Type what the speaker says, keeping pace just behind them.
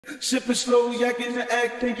Sipping slow, yakking the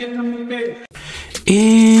act, thinking I'm the mayor.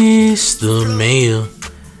 It's the mayor.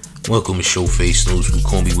 Welcome to Showface News. You can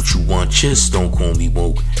call me what you want, just don't call me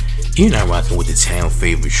woke. You're not rocking with the town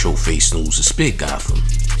favorite Showface News, the Spit Gotham.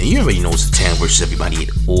 And you already know it's the town versus everybody at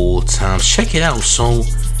all times. Check it out. So,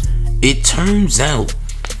 it turns out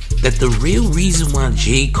that the real reason why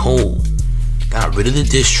J. Cole got rid of the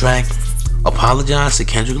diss track, apologized to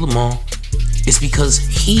Kendrick Lamar, is because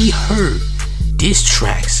he heard diss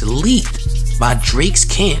tracks leaked by Drake's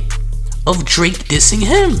camp of Drake dissing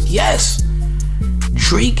him. Yes,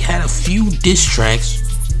 Drake had a few diss tracks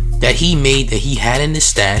that he made that he had in the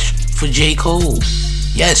stash for J. Cole.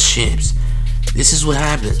 Yes, chimps, this is what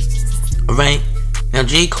happened. Alright, now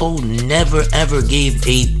J. Cole never ever gave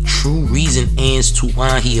a true reason as to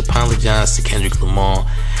why he apologized to Kendrick Lamar,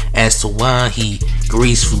 as to why he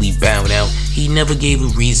gracefully bowed out. He never gave a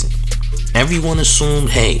reason. Everyone assumed,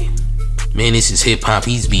 hey, man, this is hip hop,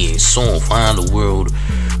 he's being soft. Why in the world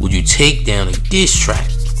would you take down a diss track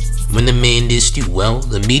when the man dissed you? Well,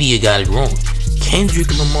 the media got it wrong.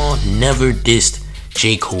 Kendrick Lamar never dissed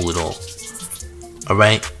J. Cole at all.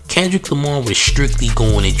 Alright? Kendrick Lamar was strictly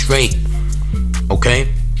going at Drake. Okay?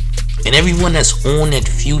 And everyone that's on that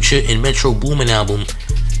Future and Metro Boomin album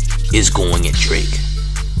is going at Drake.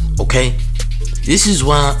 Okay? This is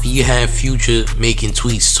why you have Future making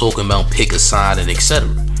tweets talking about pick a side and etc.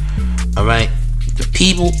 Alright? The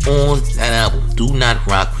people on that album do not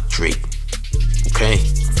rock with Drake. Okay?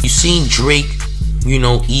 You seen Drake,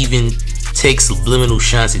 even take subliminal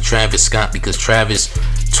shots at Travis Scott because Travis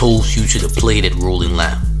told Future to play that Rolling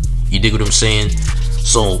Loud. You dig what I'm saying?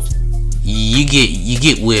 So you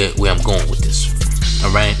get where I'm going with this.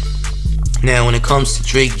 Alright? Now when it comes to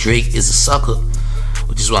Drake, Drake is a sucker,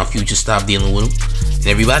 which is why Future stopped dealing with him, and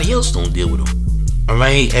everybody else don't deal with him.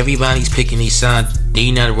 Alright, everybody's picking their side.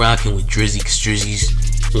 They not rocking with Drizzy because Drizzy's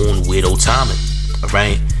on Widow Tommen.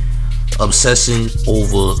 Alright, obsessing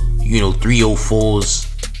over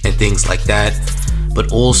 304s and things like that,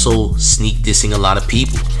 but also sneak dissing a lot of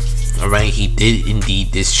people. Alright, he did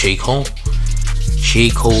indeed diss J. Cole. J.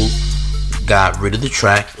 Cole got rid of the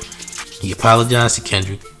track. He apologized to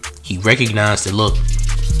Kendrick. He recognized that, look,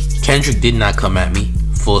 Kendrick did not come at me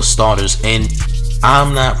for starters, and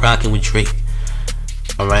I'm not rocking with Drake.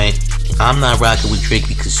 Alright, I'm not rocking with Drake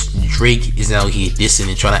because Drake is out here dissing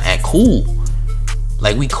and trying to act cool,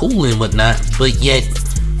 like we cool and whatnot, but yet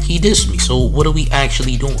he dissed me. So what are we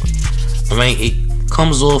actually doing? Alright, it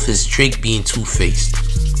comes off as Drake being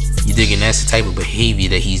two-faced. You digging? That's the type of behavior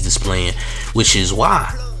that he's displaying, which is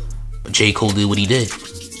why J. Cole did what he did.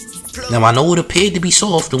 Now I know it appeared to be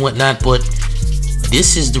soft and whatnot, but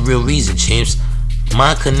this is the real reason, champs.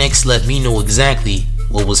 My connects let me know exactly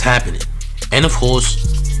what was happening. And of course,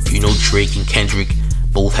 Drake and Kendrick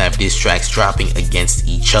both have diss tracks dropping against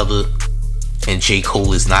each other, and J.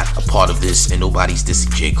 Cole is not a part of this, and nobody's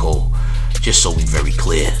dissing J. Cole, just so we very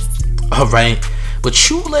clear. Alright, but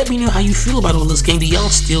you let me know how you feel about all this game. Do y'all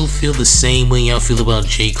still feel the same way y'all feel about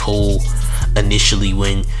J. Cole initially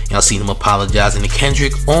when y'all seen him apologizing to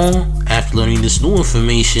Kendrick, or after learning this new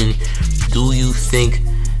information, do you think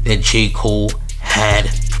that J. Cole had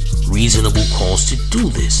reasonable cause to do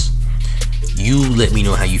this? You let me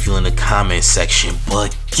know how you feel in the comment section.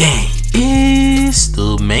 But gang, it's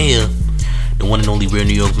the mayor, the one and only real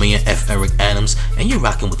New York mayor, F. Eric Adams, and you're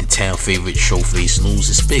rocking with the town favorite Showface News,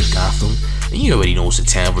 the Spit Gotham, and you already know it's the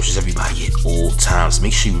town versus everybody at all times.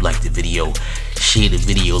 Make sure you like the video, share the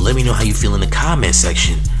video, let me know how you feel in the comment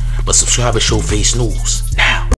section, but subscribe to Showface News now.